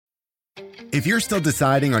If you're still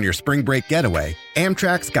deciding on your spring break getaway,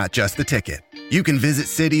 Amtrak's got just the ticket. You can visit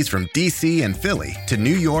cities from D.C. and Philly to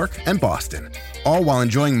New York and Boston, all while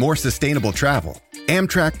enjoying more sustainable travel.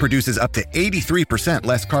 Amtrak produces up to 83%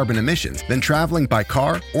 less carbon emissions than traveling by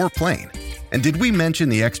car or plane. And did we mention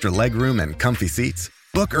the extra legroom and comfy seats?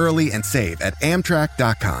 Book early and save at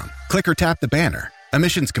Amtrak.com. Click or tap the banner.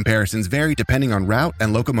 Emissions comparisons vary depending on route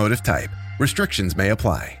and locomotive type. Restrictions may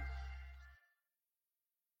apply.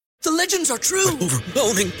 The legends are true.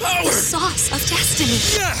 Overwhelming power! The sauce of destiny.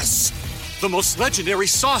 Yes! The most legendary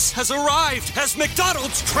sauce has arrived as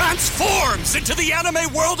McDonald's transforms into the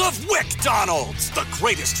anime world of WickDonald's. The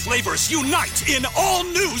greatest flavors unite in all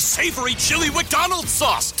new savory chili McDonald's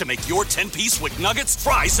sauce to make your 10-piece Wick Nuggets,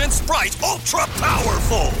 fries, and Sprite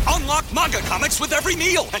ultra-powerful. Unlock manga comics with every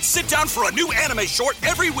meal and sit down for a new anime short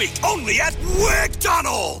every week only at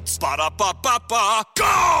WickDonald's. Ba-da-ba-ba-ba,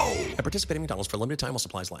 go! At participating McDonald's for a limited time while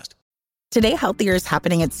supplies last. Today, healthier is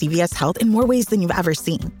happening at CVS Health in more ways than you've ever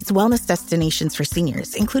seen. It's wellness destinations for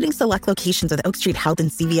seniors, including select locations with Oak Street Health and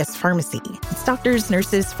CVS Pharmacy. It's doctors,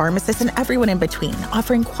 nurses, pharmacists, and everyone in between,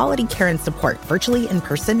 offering quality care and support virtually, in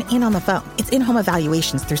person, and on the phone. It's in-home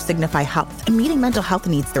evaluations through Signify Health and meeting mental health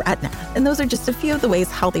needs through Aetna. And those are just a few of the ways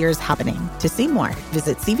healthier is happening. To see more,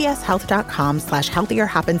 visit cvshealth.com/healthier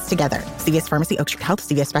happens together. CVS Pharmacy, Oak Street Health,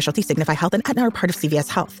 CVS Specialty, Signify Health, and Aetna are part of CVS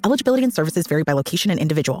Health. Eligibility and services vary by location and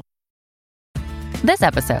individual. This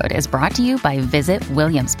episode is brought to you by Visit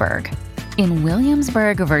Williamsburg. In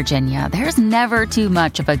Williamsburg, Virginia, there's never too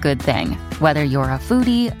much of a good thing. Whether you're a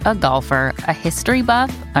foodie, a golfer, a history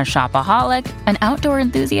buff, a shopaholic, an outdoor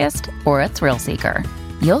enthusiast, or a thrill seeker,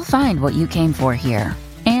 you'll find what you came for here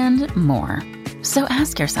and more. So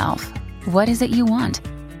ask yourself, what is it you want?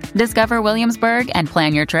 Discover Williamsburg and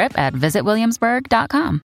plan your trip at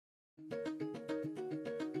visitwilliamsburg.com.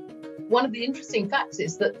 One of the interesting facts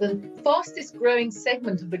is that the fastest growing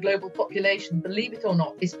segment of the global population, believe it or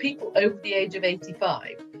not, is people over the age of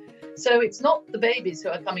 85. So it's not the babies who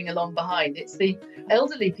are coming along behind, it's the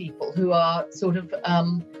elderly people who are sort of,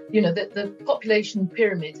 the population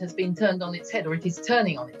pyramid has been turned on its head, or it is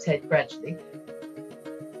turning on its head gradually.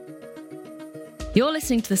 You're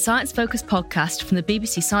listening to the Science Focus podcast from the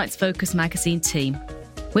BBC Science Focus magazine team.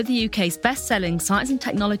 We're the UK's best-selling Science and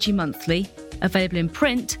Technology Monthly, available in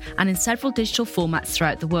print and in several digital formats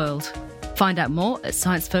throughout the world. Find out more at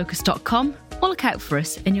sciencefocus.com or look out for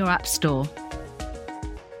us in your app store.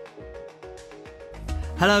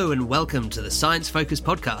 Hello and welcome to the Science Focus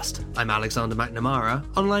podcast. I'm Alexander McNamara,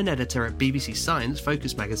 online editor at BBC Science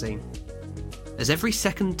Focus magazine. As every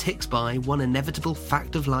second ticks by, one inevitable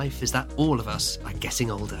fact of life is that all of us are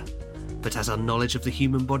getting older. But as our knowledge of the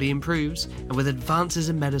human body improves, and with advances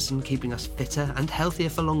in medicine keeping us fitter and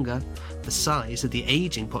healthier for longer, the size of the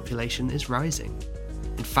ageing population is rising.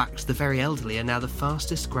 In fact, the very elderly are now the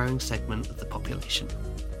fastest growing segment of the population.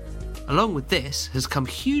 Along with this has come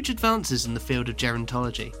huge advances in the field of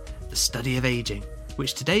gerontology, the study of ageing,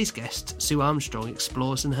 which today's guest, Sue Armstrong,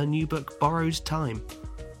 explores in her new book, Borrowed Time.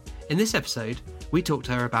 In this episode, we talk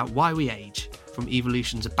to her about why we age, from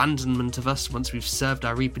evolution's abandonment of us once we've served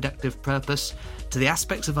our reproductive purpose, to the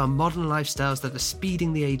aspects of our modern lifestyles that are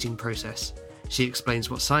speeding the ageing process. She explains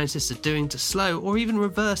what scientists are doing to slow or even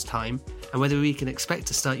reverse time, and whether we can expect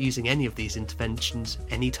to start using any of these interventions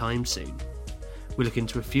anytime soon. We look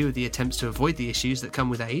into a few of the attempts to avoid the issues that come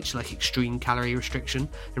with age, like extreme calorie restriction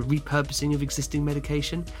and repurposing of existing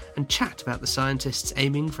medication, and chat about the scientists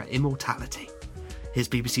aiming for immortality. Here's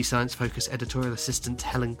BBC Science Focus editorial assistant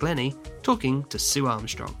Helen Glennie talking to Sue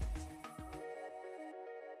Armstrong.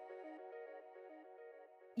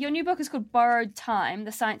 Your new book is called Borrowed Time,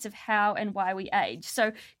 The Science of How and Why We Age.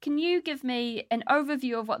 So can you give me an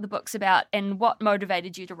overview of what the book's about and what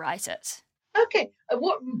motivated you to write it? Okay,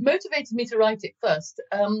 what motivated me to write it first?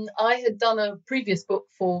 I had done a previous book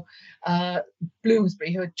for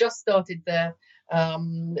Bloomsbury, who had just started their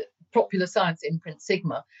popular science imprint,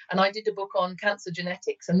 Sigma, and I did a book on cancer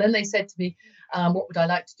genetics. And then they said to me, what would I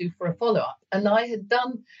like to do for a follow-up? And I had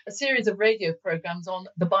done a series of radio programs on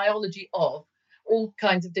the biology of all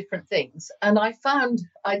kinds of different things. And I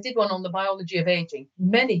did one on the biology of aging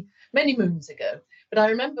many, many moons ago. But I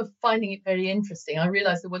remember finding it very interesting. I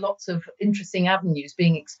realized there were lots of interesting avenues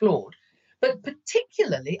being explored. But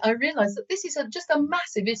particularly, I realized that this is just a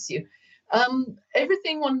massive issue.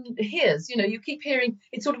 Everything one hears, you keep hearing,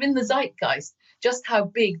 it's sort of in the zeitgeist, just how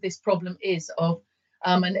big this problem is of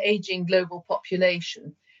an aging global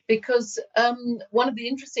population. Because one of the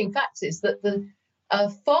interesting facts is that the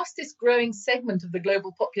fastest growing segment of the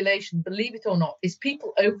global population, believe it or not, is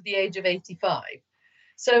people over the age of 85.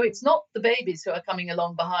 So it's not the babies who are coming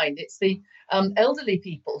along behind. It's the elderly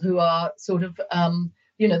people who are sort of,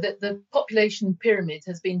 the population pyramid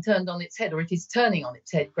has been turned on its head, or it is turning on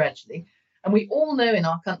its head gradually. And we all know in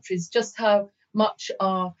our countries just how much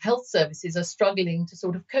our health services are struggling to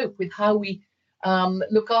sort of cope with how we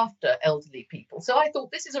look after elderly people. So I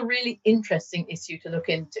thought this is a really interesting issue to look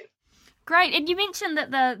into. Great. And you mentioned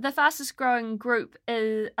that the fastest growing group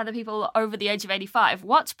are the people over the age of 85.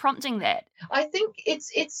 What's prompting that? I think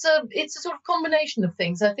it's a sort of combination of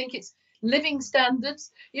things. I think it's living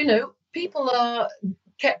standards. People are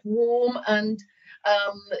kept warm, and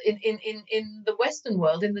in the Western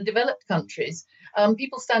world, in the developed countries,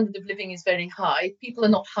 people's standard of living is very high. People are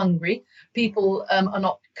not hungry. People are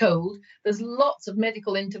not cold. There's lots of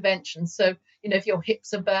medical interventions. So, if your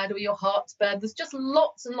hips are bad or your heart's bad, there's just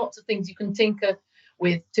lots and lots of things you can tinker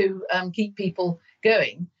with to keep people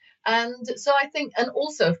going. And so I think, and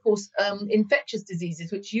also, of course, infectious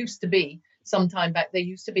diseases, which used to be some time back, they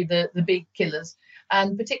used to be the big killers,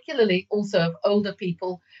 and particularly also of older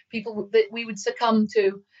people that we would succumb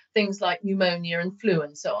to things like pneumonia and flu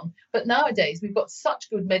and so on. But nowadays we've got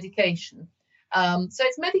such good medication. So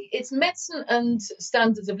it's medicine and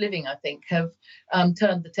standards of living, I think, have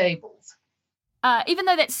turned the tables. Even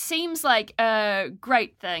though that seems like a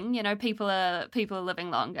great thing, people are living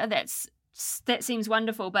longer. That seems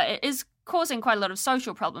wonderful, but it is causing quite a lot of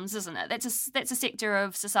social problems, isn't it? That's a sector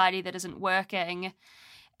of society that isn't working,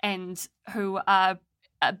 and who are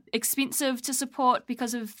expensive to support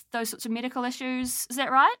because of those sorts of medical issues. Is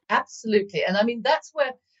that right? Absolutely. And I mean, that's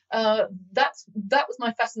where that was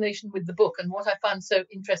my fascination with the book, and what I found so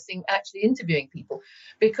interesting actually interviewing people,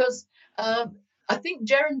 because I think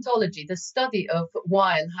gerontology, the study of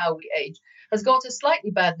why and how we age, has got a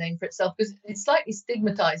slightly bad name for itself because it's slightly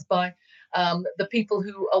stigmatized by the people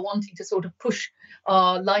who are wanting to sort of push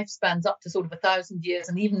our lifespans up to sort of 1,000 years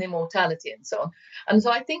and even immortality and so on. And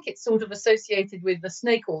so I think it's sort of associated with the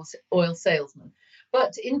snake oil salesman.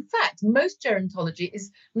 But in fact, most gerontology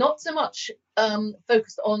is not so much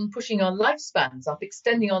focused on pushing our lifespans up,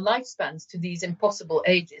 extending our lifespans to these impossible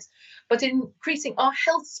ages, but increasing our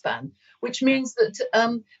health span, which means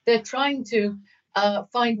that they're trying to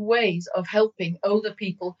find ways of helping older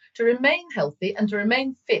people to remain healthy and to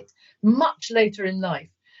remain fit much later in life.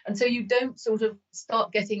 And so you don't sort of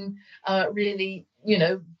start getting really,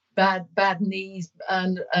 bad knees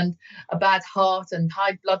and a bad heart and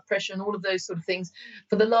high blood pressure and all of those sort of things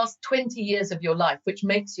for the last 20 years of your life, which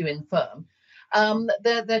makes you infirm.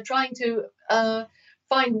 They're trying to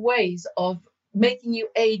find ways of making you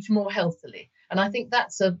age more healthily. And I think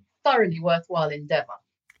that's a thoroughly worthwhile endeavour.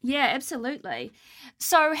 Yeah, absolutely.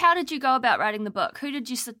 So how did you go about writing the book? Who did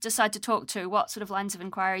you decide to talk to? What sort of lines of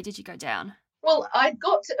inquiry did you go down? Well, I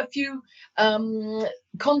got a few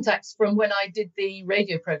contacts from when I did the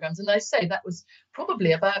radio programs, and I say that was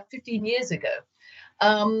probably about 15 years ago.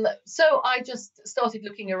 So I just started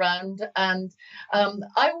looking around, and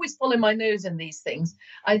I always follow my nose in these things.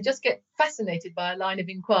 I just get fascinated by a line of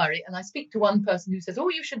inquiry, and I speak to one person who says, "Oh,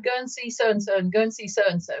 you should go and see so-and-so and go and see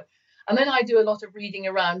so-and-so." And then I do a lot of reading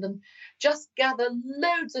around and just gather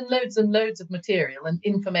loads and loads and loads of material and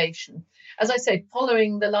information. As I say,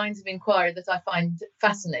 following the lines of inquiry that I find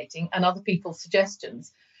fascinating and other people's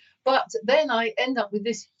suggestions. But then I end up with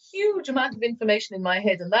this huge amount of information in my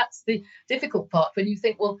head. And that's the difficult part when you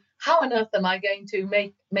think, well, how on earth am I going to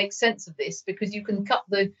make sense of this? Because you can cut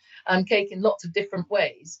the cake in lots of different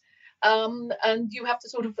ways. And you have to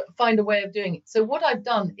sort of find a way of doing it. So what I've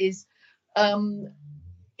done is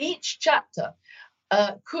each chapter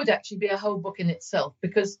could actually be a whole book in itself,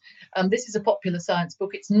 because this is a popular science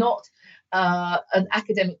book. It's not an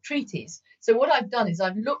academic treatise. So what I've done is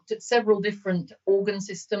I've looked at several different organ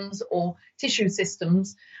systems or tissue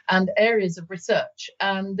systems and areas of research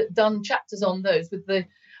and done chapters on those with the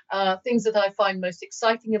things that I find most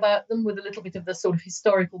exciting about them, with a little bit of the sort of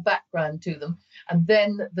historical background to them, and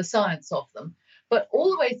then the science of them. But all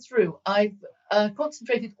the way through, I've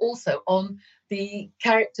concentrated also on the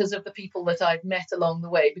characters of the people that I've met along the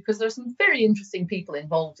way, because there are some very interesting people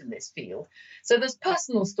involved in this field. So there's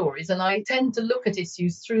personal stories, and I tend to look at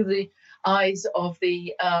issues through the eyes of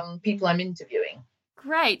the people I'm interviewing.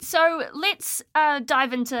 Great. So let's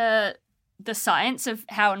dive into the science of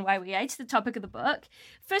how and why we age, the topic of the book.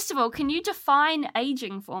 First of all, can you define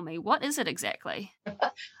aging for me? What is it exactly?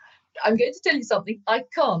 I'm going to tell you something. I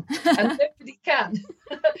can't, and nobody can.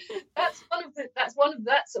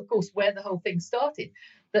 That's of course where the whole thing started.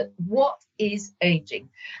 That what is aging?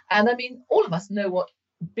 And I mean, all of us know what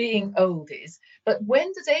being old is, but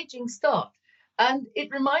when does aging start? And it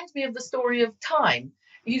reminds me of the story of time.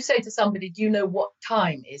 you say to somebody, do you know what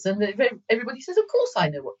time is? And everybody says, of course I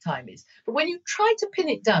know what time is. But when you try to pin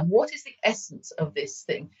it down, what is the essence of this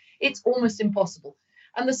thing? It's almost impossible.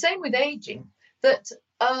 And the same with aging, that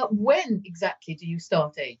when exactly do you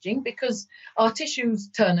start aging? Because our tissues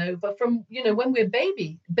turn over from, when we're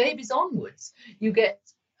babies onwards. You get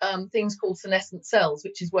things called senescent cells,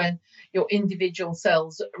 which is when your individual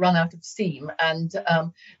cells run out of steam and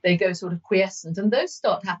they go sort of quiescent. And those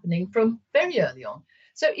start happening from very early on.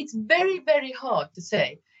 So it's very, very hard to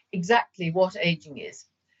say exactly what aging is.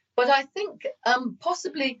 But I think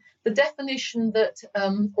possibly the definition that,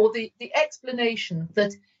 or the explanation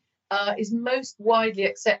that is most widely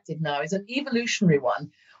accepted now is an evolutionary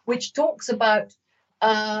one, which talks about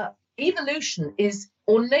evolution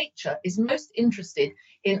or nature is most interested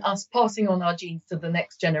in us passing on our genes to the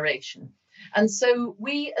next generation. And so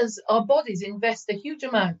we, as our bodies, invest a huge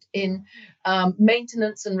amount in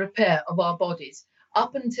maintenance and repair of our bodies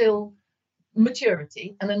up until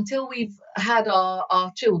maturity and until we've had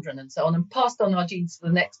our children and so on and passed on our genes to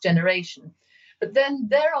the next generation. But then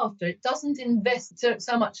thereafter, it doesn't invest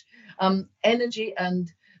so much energy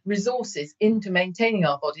and resources into maintaining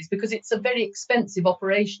our bodies because it's a very expensive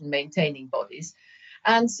operation maintaining bodies.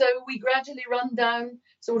 And so we gradually run down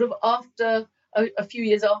sort of after a few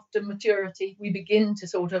years after maturity, we begin to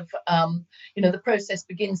sort of, the process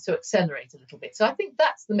begins to accelerate a little bit. So I think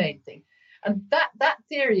that's the main thing. And that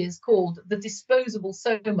theory is called the disposable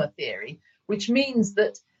soma theory, which means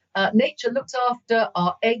that nature looks after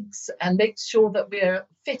our eggs and makes sure that we're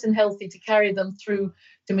fit and healthy to carry them through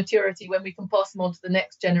to maturity when we can pass them on to the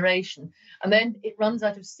next generation. And then it runs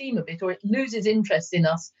out of steam a bit, or it loses interest in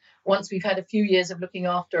us once we've had a few years of looking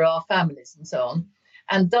after our families and so on,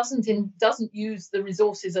 and doesn't use the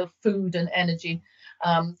resources of food and energy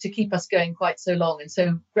to keep us going quite so long. And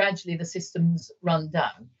so gradually the systems run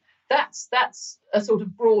down. That's a sort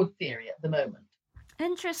of broad theory at the moment.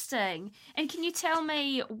 Interesting. And can you tell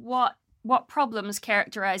me what problems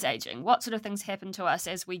characterize aging? What sort of things happen to us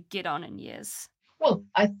as we get on in years? Well,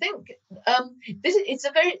 I think it's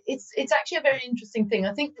actually a very interesting thing.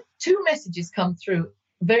 I think two messages come through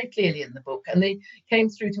very clearly in the book, and they came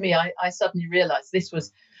through to me. I suddenly realized this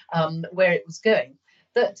was where it was going,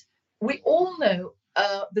 that we all know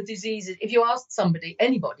the diseases. If you ask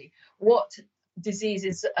anybody, what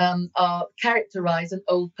diseases characterize an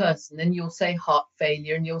old person, and you'll say heart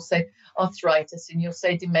failure, and you'll say arthritis, and you'll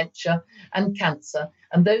say dementia and cancer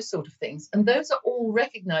and those sort of things. And those are all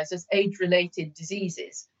recognized as age-related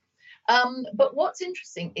diseases. But what's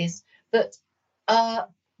interesting is that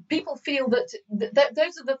people feel that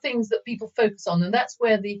those are the things that people focus on, and that's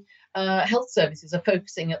where the health services are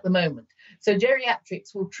focusing at the moment. So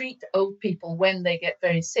geriatrics will treat old people when they get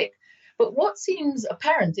very sick. But what seems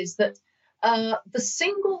apparent is that the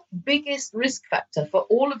single biggest risk factor for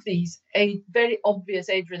all of these very obvious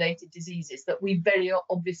age-related diseases that we very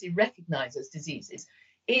obviously recognize as diseases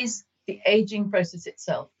is the aging process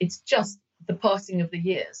itself. It's just the passing of the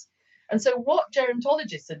years. And so what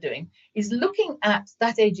gerontologists are doing is looking at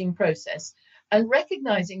that aging process and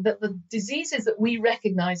recognizing that the diseases that we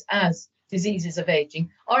recognize as diseases of aging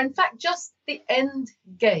are in fact just the end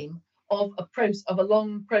game of a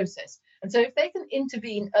long process. And so if they can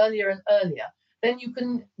intervene earlier and earlier, then you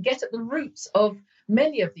can get at the roots of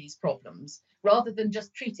many of these problems rather than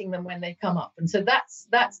just treating them when they come up. And so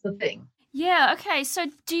that's the thing. Yeah, okay. So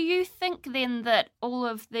do you think then that all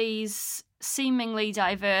of these seemingly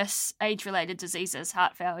diverse age-related diseases,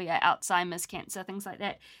 heart failure, Alzheimer's, cancer, things like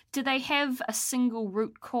that, do they have a single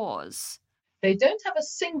root cause? They don't have a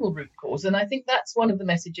single root cause. And I think that's one of the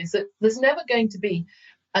messages, that there's never going to be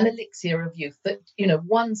an elixir of youth, that,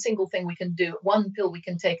 one single thing we can do, one pill we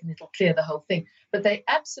can take and it'll clear the whole thing. But they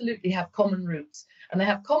absolutely have common roots, and they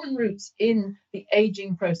have common roots in the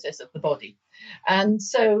aging process of the body. And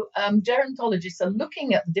so gerontologists are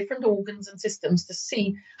looking at the different organs and systems to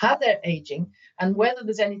see how they're aging and whether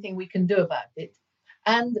there's anything we can do about it.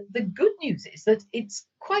 And the good news is that it's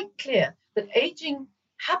quite clear that aging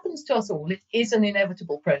happens to us all. It is an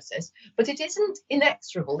inevitable process, but it isn't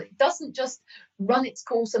inexorable. It doesn't just run its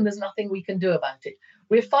course and there's nothing we can do about it.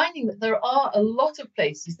 We're finding that there are a lot of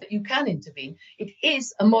places that you can intervene. It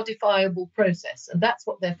is a modifiable process, and that's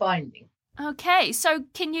what they're finding. Okay, so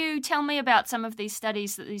can you tell me about some of these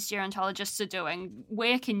studies that these gerontologists are doing?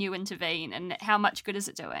 Where can you intervene and how much good is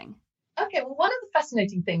it doing? Okay, well, one of the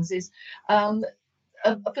fascinating things is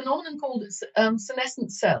a phenomenon called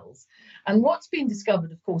senescent cells. And what's been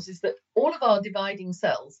discovered, of course, is that all of our dividing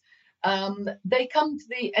cells, they come to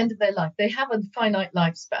the end of their life. They have a finite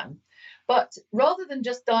lifespan. But rather than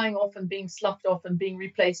just dying off and being sloughed off and being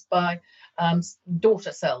replaced by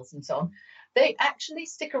daughter cells and so on, they actually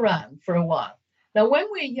stick around for a while. Now, when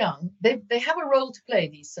we're young, they have a role to play,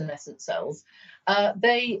 these senescent cells.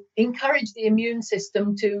 They encourage the immune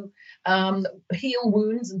system to heal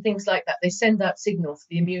wounds and things like that. They send out signals to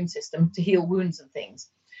the immune system to heal wounds and things.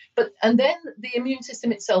 And then the immune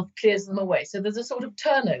system itself clears them away. So there's a sort of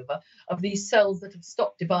turnover of these cells that have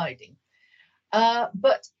stopped dividing.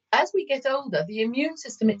 But as we get older, the immune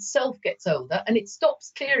system itself gets older and it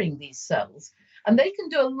stops clearing these cells. And they can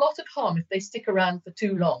do a lot of harm if they stick around for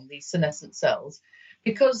too long, these senescent cells,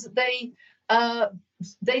 because they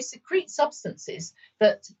secrete substances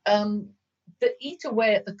that eat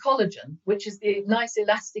away at the collagen, which is the nice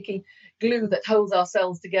elasticy glue that holds our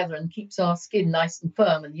cells together and keeps our skin nice and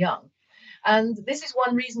firm and young. And this is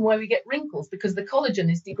one reason why we get wrinkles, because the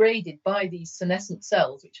collagen is degraded by these senescent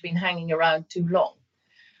cells, which have been hanging around too long.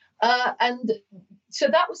 And so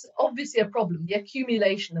that was obviously a problem, the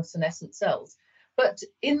accumulation of senescent cells. But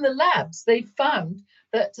in the labs, they found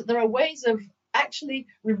that there are ways of actually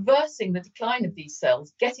reversing the decline of these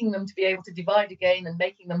cells, getting them to be able to divide again and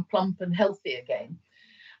making them plump and healthy again.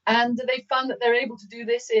 And they found that they're able to do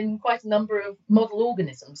this in quite a number of model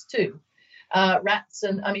organisms too. Rats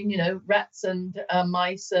and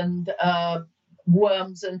mice and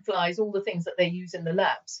worms and flies, all the things that they use in the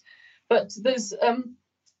labs. But there's,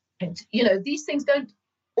 these things don't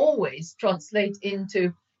always translate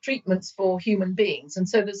into treatments for human beings. And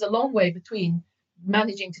so there's a long way between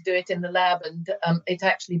managing to do it in the lab and it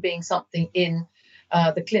actually being something in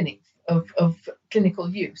the clinic of clinical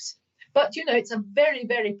use. But, it's a very,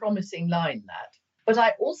 very promising line, that. But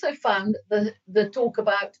I also found the talk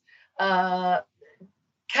about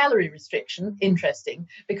calorie restriction interesting,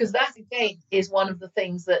 because that, again, is one of the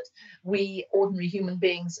things that we ordinary human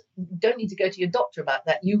beings don't need to go to your doctor about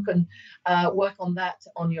that. You can work on that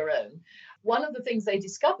on your own. One of the things they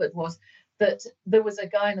discovered was that there was a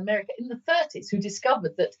guy in America in the 30s who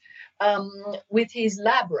discovered that with his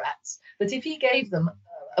lab rats, that if he gave them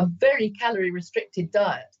a very calorie restricted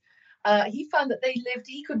diet, he found that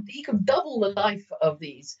he could double the life of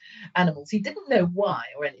these animals. He didn't know why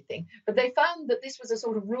or anything, but they found that this was a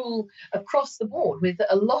sort of rule across the board with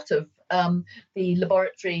a lot of the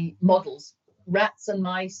laboratory models, rats and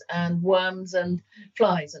mice and worms and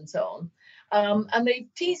flies and so on. And they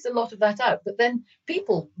teased a lot of that out. But then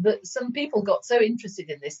some people got so interested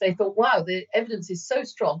in this, they thought, wow, the evidence is so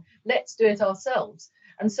strong, let's do it ourselves.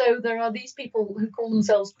 And so there are these people who call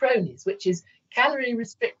themselves cronies, which is calorie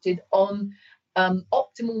restricted on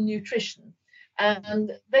optimal nutrition.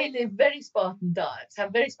 And they live very Spartan diets,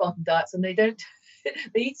 and they don't,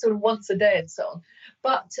 they eat sort of once a day and so on.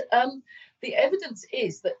 But the evidence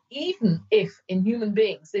is that even if in human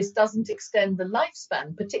beings this doesn't extend the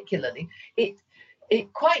lifespan particularly, it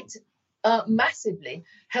quite massively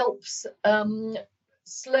helps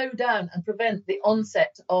slow down and prevent the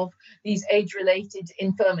onset of these age-related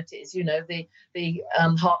infirmities, the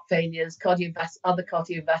heart failures, other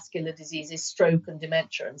cardiovascular diseases, stroke and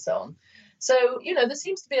dementia and so on. So, there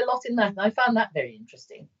seems to be a lot in that, and I found that very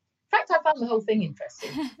interesting. In fact, I found the whole thing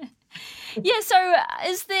interesting. Yeah, so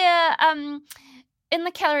is there, in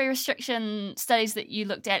the calorie restriction studies that you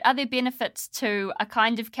looked at, are there benefits to a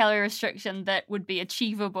kind of calorie restriction that would be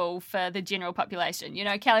achievable for the general population?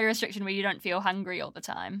 Calorie restriction where you don't feel hungry all the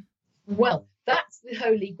time? Well, that's the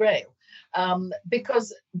holy grail,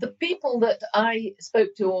 because the people that I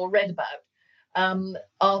spoke to or read about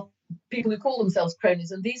are people who call themselves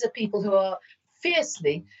cronies, and these are people who are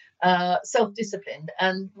fiercely self-disciplined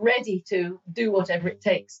and ready to do whatever it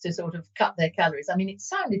takes to sort of cut their calories. I mean, it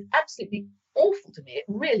sounded absolutely awful to me. It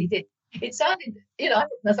really did. It sounded, I thought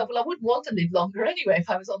to myself, well, I wouldn't want to live longer anyway if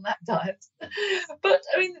I was on that diet. But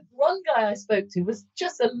I mean, one guy I spoke to was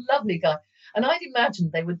just a lovely guy. And I'd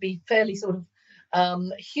imagined they would be fairly sort of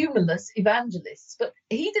humorless evangelists, but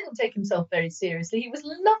he didn't take himself very seriously. He was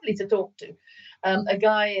lovely to talk to. A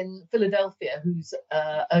guy in Philadelphia who's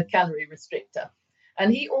a calorie restrictor.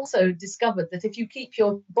 And he also discovered that if you keep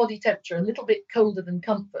your body temperature a little bit colder than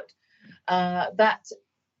comfort, that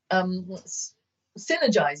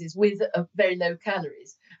synergizes with very low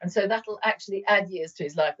calories. And so that'll actually add years to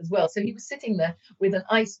his life as well. So he was sitting there with an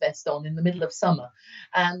ice vest on in the middle of summer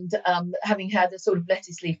and having had a sort of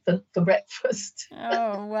lettuce leaf for breakfast.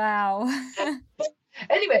 Oh, wow.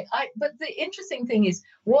 Anyway, but the interesting thing is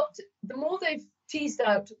the more they've teased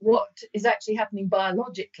out what is actually happening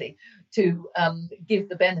biologically to give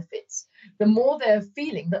the benefits, the more they're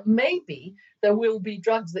feeling that maybe there will be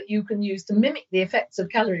drugs that you can use to mimic the effects of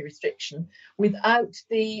calorie restriction without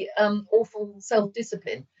the awful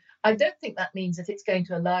self-discipline. I don't think that means that it's going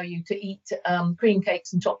to allow you to eat cream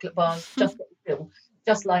cakes and chocolate bars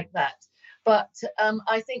just like that. But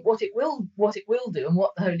I think what it will do, and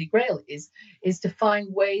what the Holy Grail is to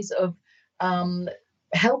find ways of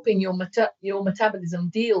helping your metabolism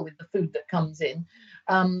deal with the food that comes in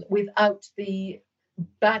without the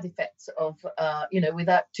bad effects of,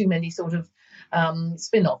 without too many sort of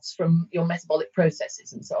spin-offs from your metabolic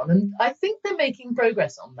processes and so on. And I think they're making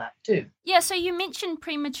progress on that too. Yeah, so you mentioned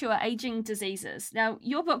premature aging diseases. Now,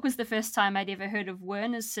 your book was the first time I'd ever heard of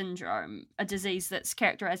Werner's syndrome, a disease that's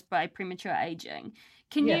characterized by premature aging.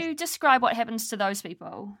 Can you describe what happens to those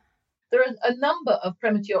people? There are a number of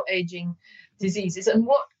premature aging diseases, and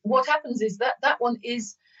what happens is that one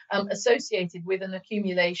is associated with an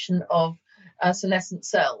accumulation of senescent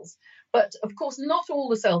cells. But of course, not all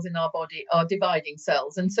the cells in our body are dividing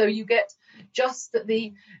cells. And so you get just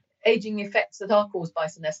the aging effects that are caused by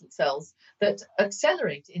senescent cells that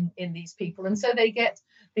accelerate in these people. And so they get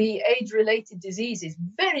the age-related diseases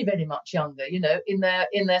very, very much younger, in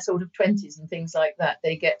their sort of 20s and things like that.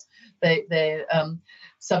 They're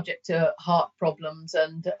subject to heart problems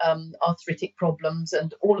and arthritic problems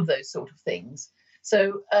and all of those sort of things.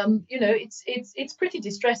 So, it's pretty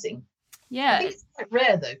distressing. Yeah. I think it's quite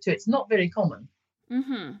rare, though, too. It's not very common.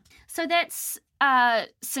 Mm-hmm. So that's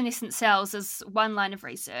senescent cells as one line of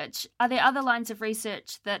research. Are there other lines of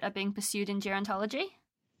research that are being pursued in gerontology?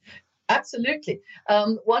 Absolutely.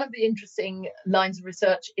 One of the interesting lines of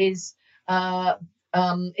research is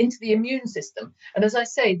into the immune system. And as I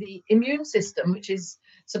say, the immune system, which is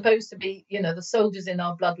supposed to be, the soldiers in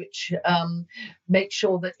our blood, which make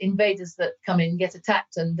sure that invaders that come in get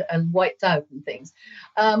attacked and wiped out and things.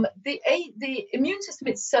 The immune system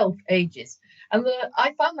itself ages. And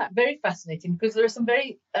I found that very fascinating because there are some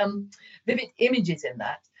very vivid images in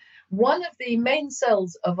that. One of the main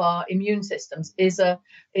cells of our immune systems is a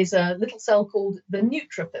little cell called the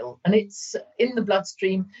neutrophil, and it's in the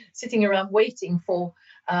bloodstream, sitting around waiting for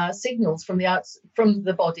signals from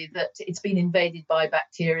the body that it's been invaded by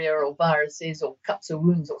bacteria or viruses or cuts or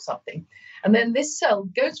wounds or something. And then this cell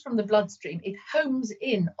goes from the bloodstream, it homes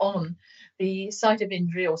in on the site of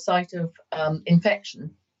injury or site of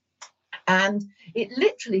infection, and it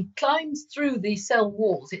literally climbs through the cell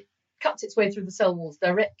walls. It cuts its way through the cell walls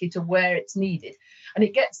directly to where it's needed. And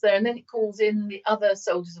it gets there, and then it calls in the other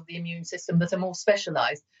soldiers of the immune system that are more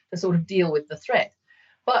specialized to sort of deal with the threat.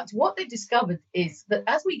 But what they discovered is that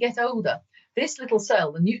as we get older, this little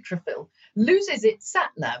cell, the neutrophil, loses its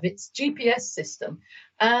sat-nav, its GPS system.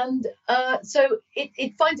 And so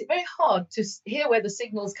it finds it very hard to hear where the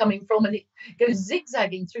signal's coming from, and it goes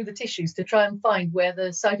zigzagging through the tissues to try and find where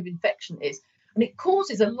the site of infection is. And it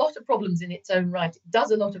causes a lot of problems in its own right. It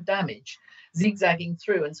does a lot of damage, zigzagging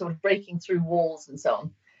through and sort of breaking through walls and so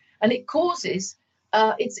on. And it causes,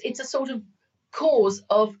 it's a sort of cause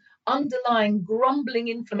of underlying grumbling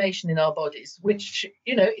inflammation in our bodies, which,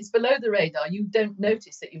 is below the radar. You don't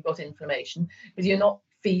notice that you've got inflammation because you're not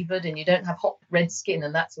fevered and you don't have hot red skin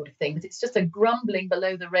and that sort of thing. But it's just a grumbling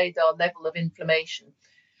below the radar level of inflammation.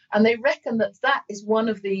 And they reckon that is one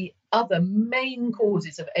of the other main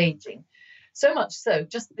causes of aging. So much so,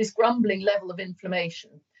 just this grumbling level of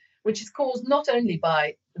inflammation, which is caused not only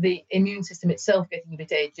by the immune system itself getting a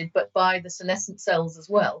bit aged, but by the senescent cells as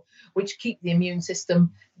well, which keep the immune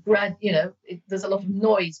system, there's a lot of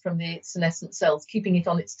noise from the senescent cells, keeping it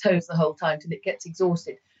on its toes the whole time till it gets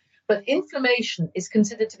exhausted. But inflammation is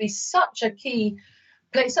considered to be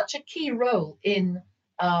play such a key role in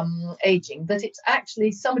aging that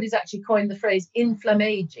somebody's actually coined the phrase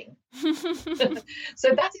inflammaging.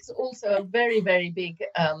 So that is also a very, very big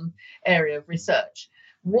area of research.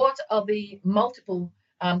 What are the multiple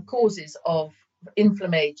causes of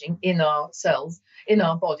inflammaging in our cells, in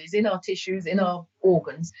our bodies, in our tissues, in our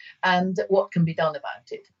organs, and what can be done about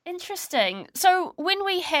it? Interesting. So when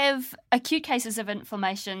we have acute cases of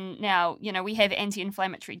inflammation now, we have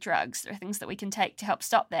anti-inflammatory drugs. There are things that we can take to help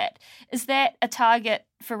stop that. Is that a target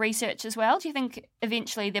for research as well? Do you think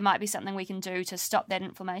eventually there might be something we can do to stop that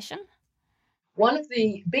inflammation? One of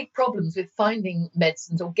the big problems with finding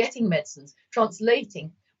medicines or getting medicines,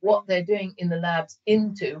 translating what they're doing in the labs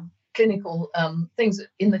into clinical things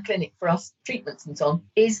in the clinic for us, treatments and so on,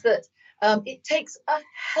 is that it takes a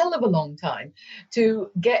hell of a long time to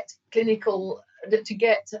get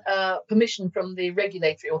permission from the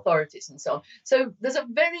regulatory authorities and so on. So there's a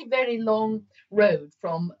very, very long road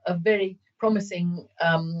from a very promising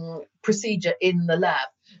procedure in the lab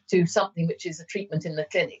to something which is a treatment in the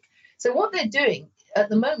clinic. So what they're doing at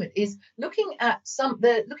the moment is looking at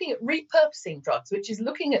repurposing drugs, which is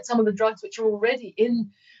looking at some of the drugs which are already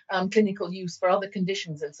in clinical use for other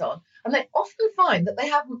conditions and so on. And they often find that they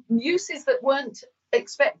have uses that weren't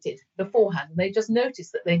expected beforehand. They just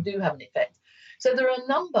notice that they do have an effect. So there are a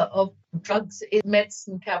number of drugs in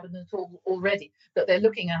medicine cabinet already that they're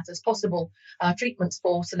looking at as possible treatments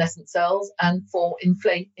for senescent cells and for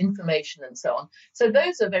inflammation and so on. So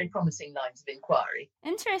those are very promising lines of inquiry.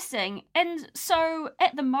 Interesting. And so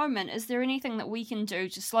at the moment, is there anything that we can do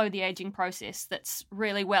to slow the aging process that's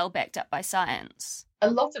really well backed up by science? A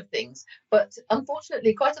lot of things, but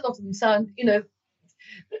unfortunately, quite a lot of them sound,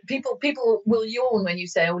 people will yawn when you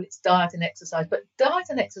say, oh, well, it's diet and exercise, but diet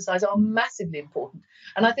and exercise are massively important.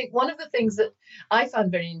 And I think one of the things that I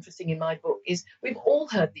found very interesting in my book is we've all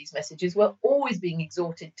heard these messages. We're always being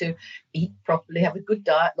exhorted to eat properly, have a good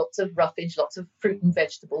diet, lots of roughage, lots of fruit and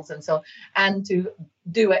vegetables and so on, and to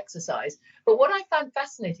do exercise. But what I found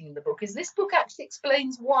fascinating in the book is this book actually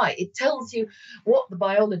explains why. It tells you what the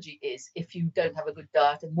biology is if you don't have a good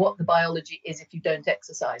diet and what the biology is if you don't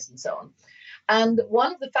exercise and so on. And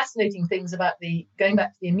one of the fascinating things about going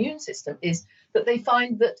back to the immune system is that they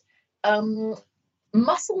find that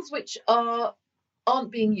muscles which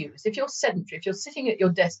aren't being used, if you're sedentary, if you're sitting at your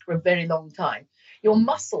desk for a very long time, your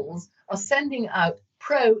muscles are sending out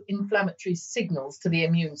pro-inflammatory signals to the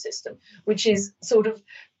immune system, which is sort of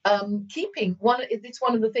it's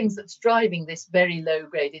one of the things that's driving this very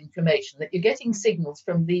low-grade inflammation, that you're getting signals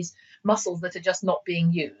from these muscles that are just not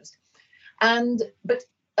being used. But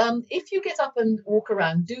if you get up and walk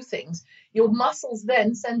around, do things, your muscles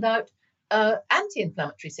then send out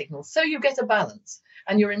anti-inflammatory signals. So you get a balance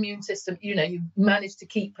and your immune system, you manage to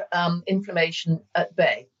keep inflammation at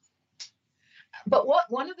bay. But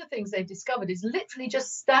one of the things they've discovered is literally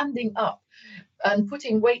just standing up and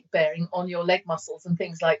putting weight bearing on your leg muscles and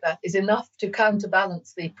things like that is enough to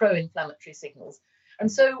counterbalance the pro-inflammatory signals.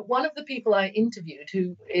 And so one of the people I interviewed,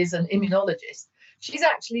 who is an immunologist, she's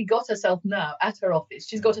actually got herself now at her office.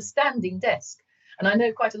 She's got a standing desk. And I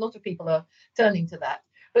know quite a lot of people are turning to that.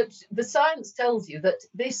 But the science tells you that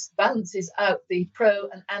this balances out the pro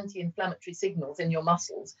and anti-inflammatory signals in your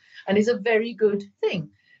muscles and is a very good thing.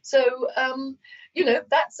 So,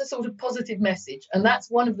 that's a sort of positive message. And that's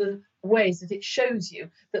one of the ways that it shows you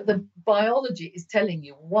that the biology is telling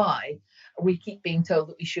you why we keep being told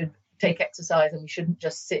that we should take exercise and we shouldn't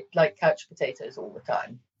just sit like couch potatoes all the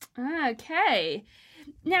time. Okay.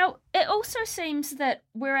 Now, it also seems that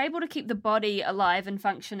we're able to keep the body alive and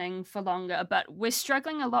functioning for longer, but we're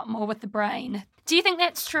struggling a lot more with the brain. Do you think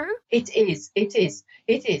that's true? It is. And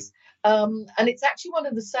it's actually one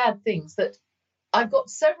of the sad things that I've got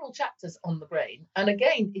several chapters on the brain. And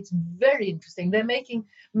again, it's very interesting. They're making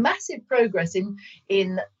massive progress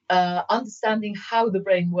in understanding how the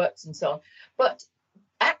brain works and so on. But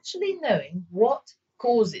actually knowing what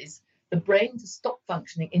causes the brain to stop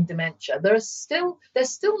functioning in dementia, there's still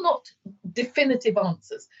not definitive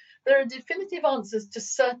answers. There are definitive answers to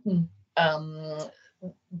certain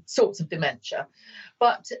sorts of dementia,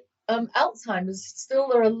 but Alzheimer's, still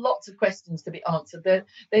there are lots of questions to be answered.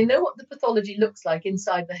 They know what the pathology looks like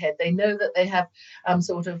inside the head. They know that they have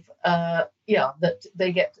that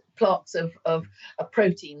they get plaques of a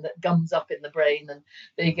protein that gums up in the brain, and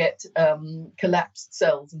they get collapsed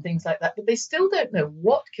cells and things like that. But they still don't know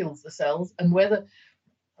what kills the cells and whether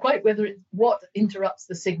it's what interrupts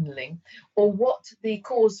the signaling or what the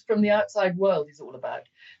cause from the outside world is all about.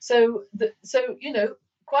 So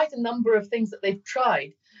quite a number of things that they've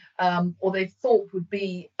tried or they've thought would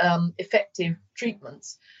be effective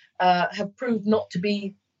treatments have proved not to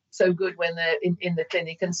be so good when they're in the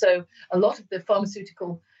clinic. And so a lot of the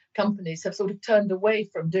pharmaceutical companies have sort of turned away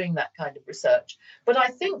from doing that kind of research. But I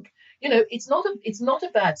think, it's not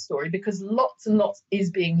a bad story, because lots and lots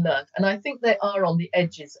is being learned. And I think they are on the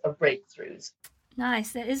edges of breakthroughs.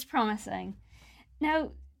 Nice, that is promising.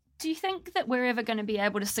 Now, do you think that we're ever going to be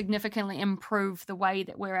able to significantly improve the way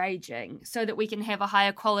that we're aging so that we can have a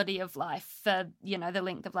higher quality of life for, the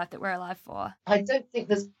length of life that we're alive for? I don't think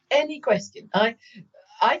there's any question.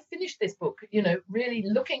 I finished this book, really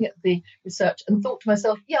looking at the research and thought to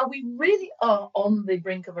myself, we really are on the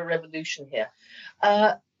brink of a revolution here.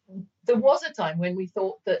 There was a time when we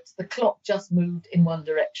thought that the clock just moved in one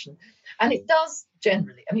direction, and it does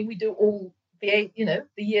generally. I mean, we do all the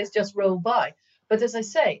years just roll by. But as I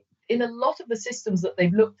say, in a lot of the systems that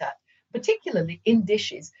they've looked at, particularly in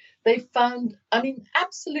dishes, they've found,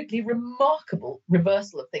 absolutely remarkable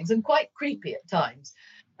reversal of things, and quite creepy at times.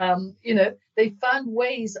 They found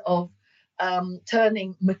ways of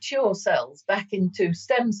turning mature cells back into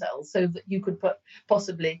stem cells so that you could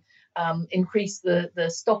possibly increase the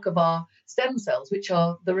stock of our stem cells, which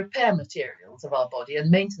are the repair materials of our body and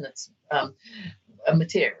maintenance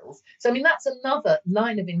materials. So, that's another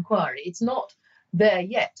line of inquiry. It's not there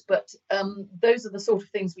yet, but those are the sort of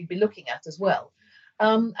things we'd be looking at as well.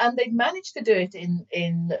 And they've managed to do it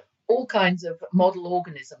in all kinds of model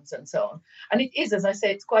organisms and so on. And it is, as I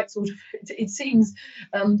say, it's quite sort of, it seems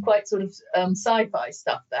quite sort of sci-fi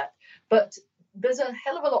stuff, that. But there's a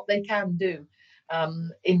hell of a lot they can do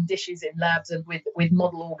in dishes, in labs, and with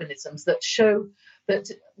model organisms that show that,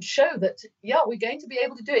 yeah, we're going to be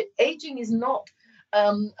able to do it. Aging is not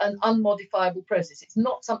an unmodifiable process. It's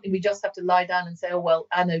not something we just have to lie down and say, oh, well,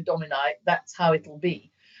 anno domini, that's how it'll be.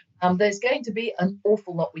 There's going to be an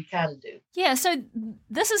awful lot we can do. Yeah, so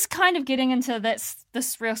this is kind of getting into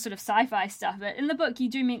this real sort of sci-fi stuff. But in the book, you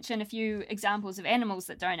do mention a few examples of animals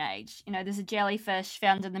that don't age. You know, there's a jellyfish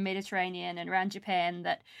found in the Mediterranean and around Japan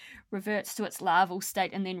that reverts to its larval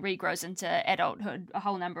state and then regrows into adulthood a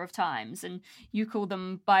whole number of times. And you call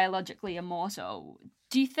them biologically immortal.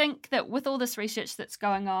 Do you think that with all this research that's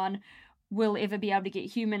going on, we'll ever be able to get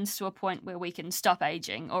humans to a point where we can stop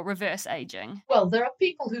aging or reverse aging? Well, there are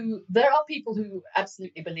people who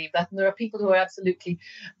absolutely believe that, and there are people who are absolutely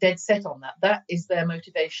dead set on that. That is their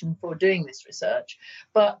motivation for doing this research.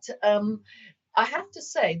 But I have to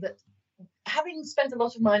say that, having spent a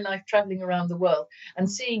lot of my life traveling around the world and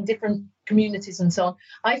seeing different communities and so on,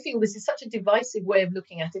 I feel this is such a divisive way of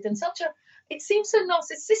looking at it, and it seems so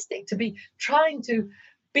narcissistic to be trying to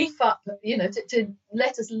beef up, to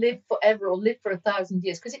let us live forever or live for 1,000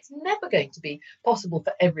 years, because it's never going to be possible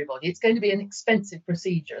for everybody. It's going to be an expensive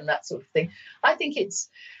procedure and that sort of thing. I think it's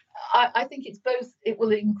both. It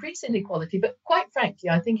will increase inequality, but quite frankly,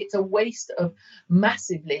 I think it's a waste of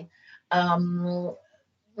massive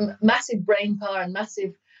brain power and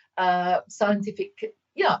massive scientific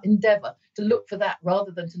endeavour to look for that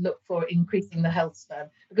rather than to look for increasing the health span.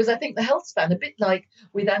 Because I think the health span, a bit like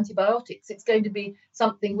with antibiotics, it's going to be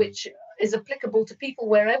something which is applicable to people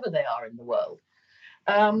wherever they are in the world.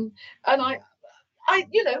 And I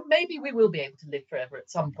maybe we will be able to live forever at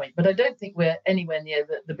some point, but I don't think we're anywhere near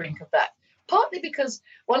the brink of that. Partly because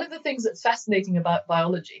one of the things that's fascinating about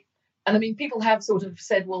biology, and I mean, people have sort of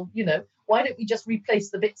said, well, why don't we just replace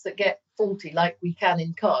the bits that get faulty like we can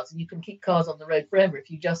in cars? And you can keep cars on the road forever if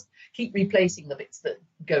you just keep replacing the bits that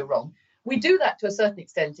go wrong. We do that to a certain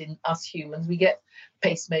extent in us humans. We get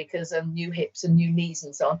pacemakers and new hips and new knees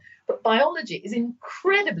and so on. But biology is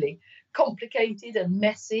incredibly complicated and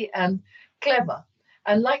messy and clever.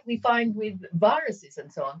 And like we find with viruses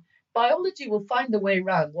and so on, biology will find a way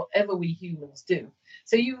around whatever we humans do.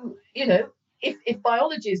 So if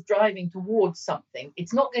biology is driving towards something,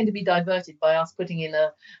 it's not going to be diverted by us putting in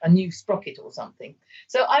a new sprocket or something.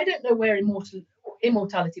 So I don't know where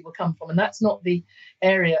immortality will come from, and that's not the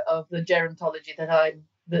area of the gerontology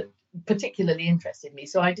that particularly interested me.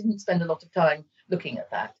 So I didn't spend a lot of time looking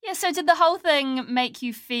at that. Yeah, so did the whole thing make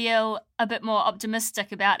you feel a bit more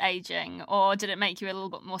optimistic about aging, or did it make you a little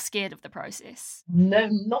bit more scared of the process? No,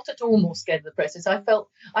 not at all more scared of the process. I felt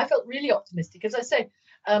really optimistic. As I say,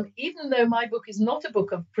 even though my book is not a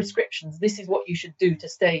book of prescriptions, this is what you should do to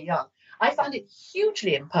stay young, I found it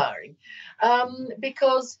hugely empowering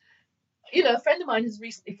because, a friend of mine has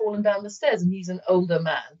recently fallen down the stairs and he's an older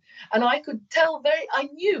man. And I could tell I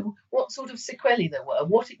knew what sort of sequelae there were,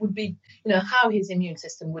 what it would be, how his immune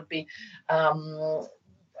system would be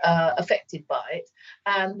affected by it,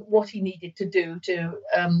 and what he needed to do to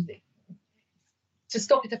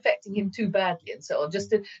stop it affecting him too badly and so on,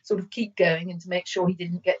 just to sort of keep going and to make sure he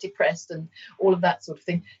didn't get depressed and all of that sort of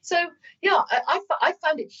thing. So, yeah, I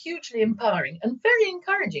found it hugely empowering and very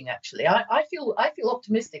encouraging, actually. I feel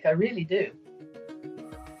optimistic, I really do.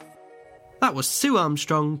 That was Sue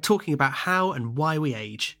Armstrong talking about how and why we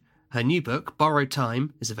age. Her new book, Borrowed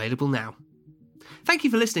Time, is available now. Thank you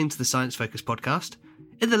for listening to the Science Focus podcast.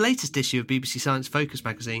 In the latest issue of BBC Science Focus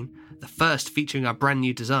magazine, the first featuring our brand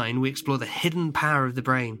new design, we explore the hidden power of the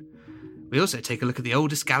brain. We also take a look at the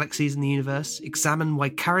oldest galaxies in the universe, examine why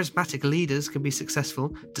charismatic leaders can be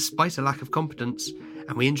successful despite a lack of competence,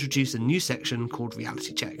 and we introduce a new section called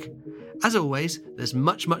Reality Check. As always, there's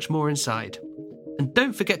much, much more inside. And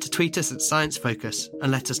don't forget to tweet us at Science Focus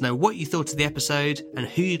and let us know what you thought of the episode and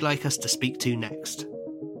who you'd like us to speak to next.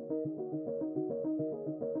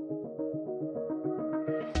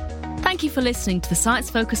 Thank you for listening to the Science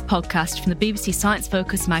Focus podcast from the BBC Science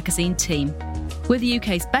Focus magazine team. We're the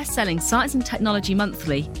UK's best-selling Science and Technology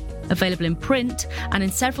Monthly, available in print and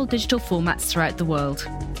in several digital formats throughout the world.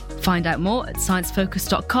 Find out more at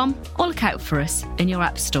sciencefocus.com or look out for us in your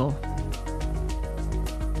app store.